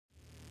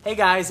Hey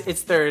guys,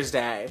 it's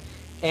Thursday,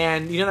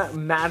 and you know that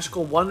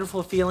magical,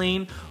 wonderful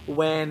feeling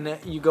when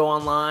you go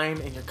online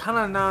and you're kind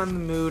of not in the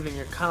mood and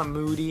you're kind of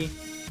moody,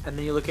 and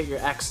then you look at your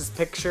ex's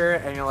picture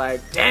and you're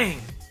like, dang,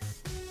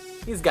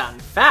 he's gotten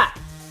fat.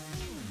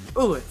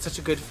 Ooh, it's such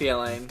a good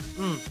feeling.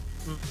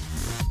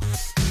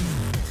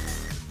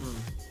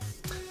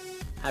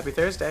 Happy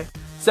Thursday.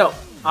 So,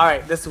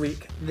 alright, this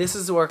week, this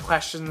is where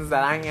questions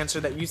that I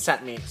answered that you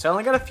sent me. So I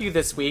only got a few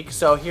this week,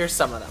 so here's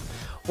some of them.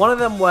 One of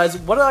them was,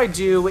 what do I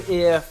do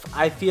if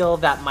I feel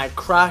that my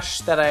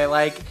crush that I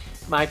like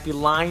might be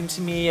lying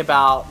to me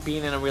about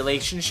being in a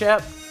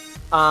relationship?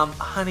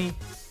 Honey,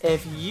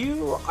 if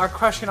you are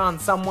crushing on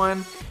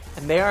someone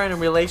and they are in a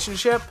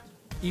relationship,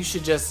 you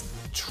should just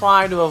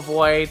try to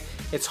avoid.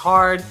 It's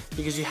hard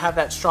because you have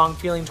that strong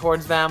feeling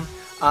towards them.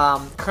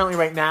 Currently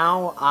right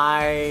now,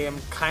 I am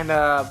kind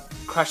of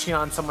crushing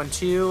on someone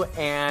too,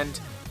 and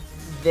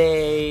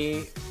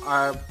they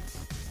are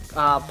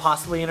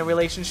possibly in a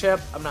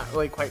relationship. I'm not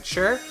really quite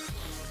sure.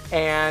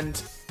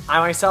 And I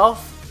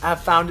myself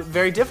have found it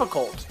very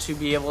difficult to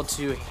be able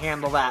to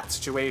handle that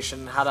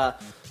situation, how to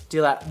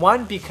deal that.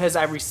 One, because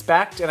I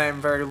respect and I'm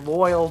very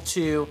loyal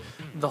to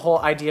the whole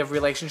idea of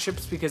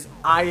relationships, because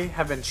I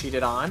have been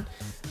cheated on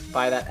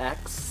by that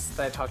ex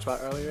that I talked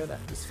about earlier that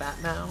is fat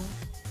now.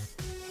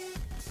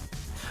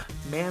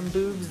 Man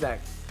boobs that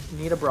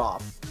need a bra.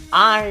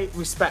 I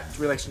respect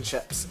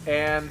relationships,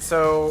 and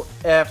so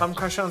if I'm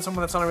crushing on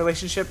someone that's on a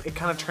relationship, it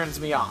kind of turns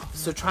me off.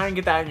 So try and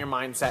get that in your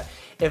mindset.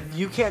 If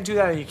you can't do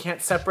that and you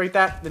can't separate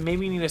that, then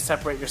maybe you need to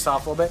separate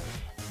yourself a little bit.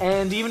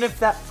 And even if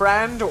that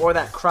friend or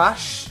that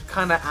crush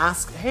kind of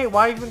asks, hey,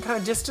 why are you even kind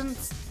of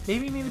distance?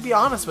 Maybe you need to be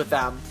honest with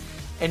them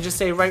and just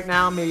say right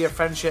now maybe a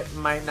friendship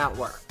might not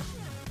work.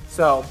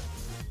 So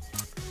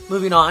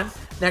moving on,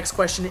 next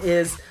question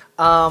is,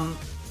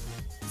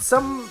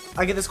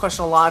 I get this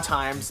question a lot of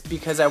times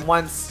because I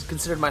once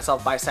considered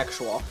myself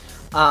bisexual,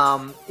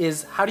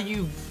 is how do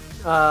you,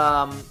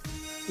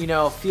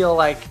 feel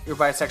like you're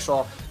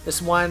bisexual? This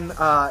one,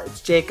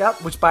 it's Jacob,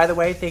 which by the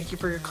way, thank you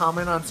for your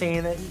comment on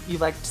saying that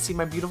you'd like to see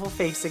my beautiful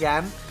face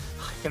again.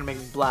 You're gonna make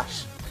me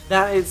blush.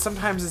 Now,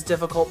 sometimes it's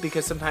difficult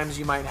because sometimes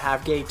you might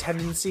have gay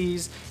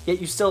tendencies, yet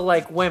you still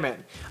like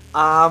women.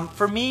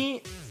 For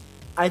me,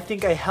 I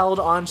think I held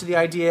on to the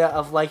idea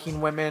of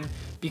liking women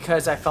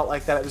because I felt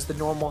like that it was the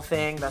normal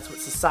thing. That's what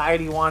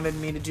society wanted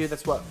me to do.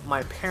 That's what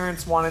my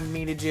parents wanted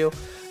me to do.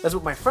 That's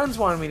what my friends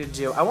wanted me to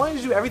do. I wanted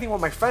to do everything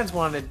what my friends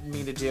wanted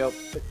me to do,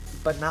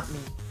 but not me.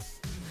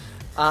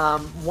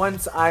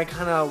 Once I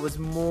kind of was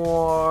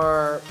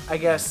more, I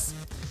guess,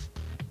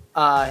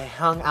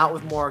 hung out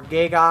with more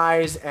gay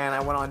guys, and I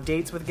went on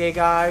dates with gay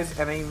guys,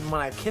 and even when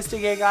I kissed a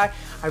gay guy,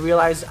 I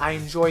realized I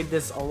enjoyed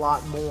this a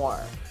lot more.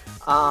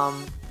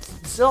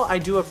 Still, I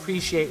do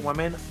appreciate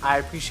women. I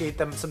appreciate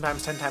them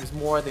sometimes 10 times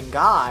more than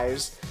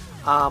guys.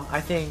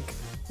 I think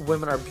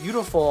women are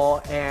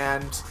beautiful,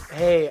 and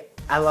hey,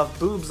 I love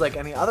boobs like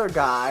any other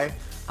guy.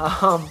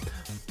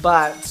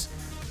 But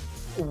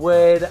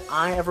would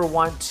I ever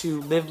want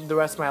to live the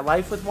rest of my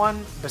life with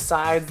one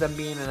besides them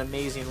being an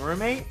amazing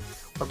roommate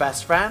or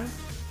best friend?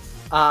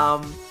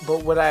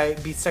 But would I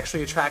be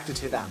sexually attracted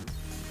to them?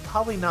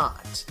 Probably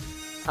not.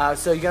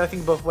 So you gotta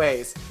think both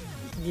ways.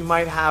 You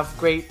might have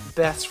great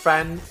best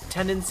friend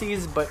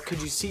tendencies, but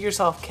could you see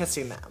yourself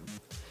kissing them?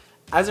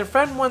 As a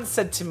friend once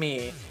said to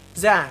me,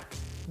 Zach,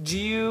 do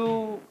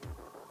you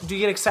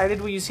get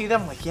excited when you see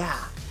them? Like,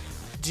 yeah.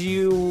 Do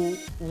you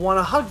want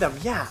to hug them?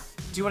 Yeah.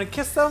 Do you want to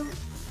kiss them?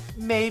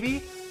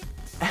 Maybe.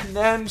 And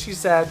then she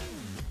said,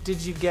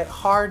 did you get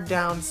hard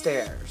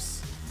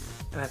downstairs?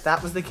 And if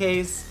that was the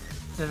case,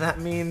 then that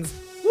means,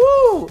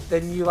 woo,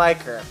 then you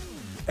like her.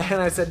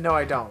 And I said, no,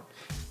 I don't.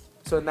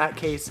 So in that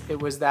case, it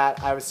was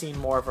that I was seeing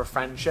more of a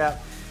friendship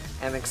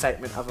and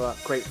excitement of a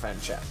great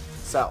friendship.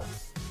 So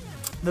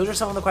those are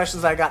some of the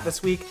questions I got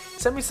this week.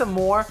 Send me some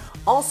more.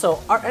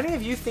 Also, are any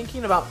of you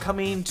thinking about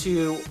coming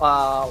to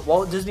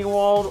Walt Disney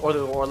World or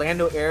the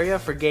Orlando area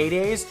for Gay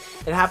Days?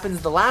 It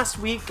happens the last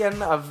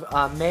weekend of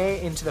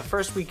May into the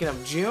first weekend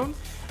of June,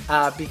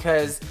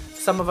 because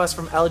some of us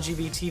from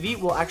LGBTV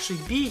will actually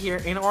be here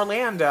in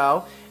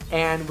Orlando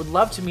and would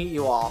love to meet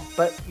you all,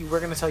 but we're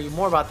going to tell you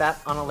more about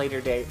that on a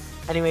later date.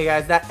 Anyway,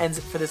 guys, that ends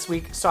it for this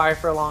week. Sorry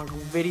for a long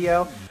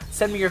video.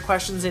 Send me your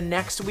questions in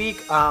next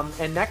week,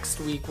 and next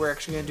week we're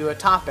actually going to do a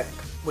topic.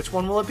 Which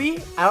one will it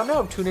be? I don't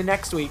know. Tune in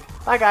next week.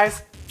 Bye,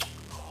 guys.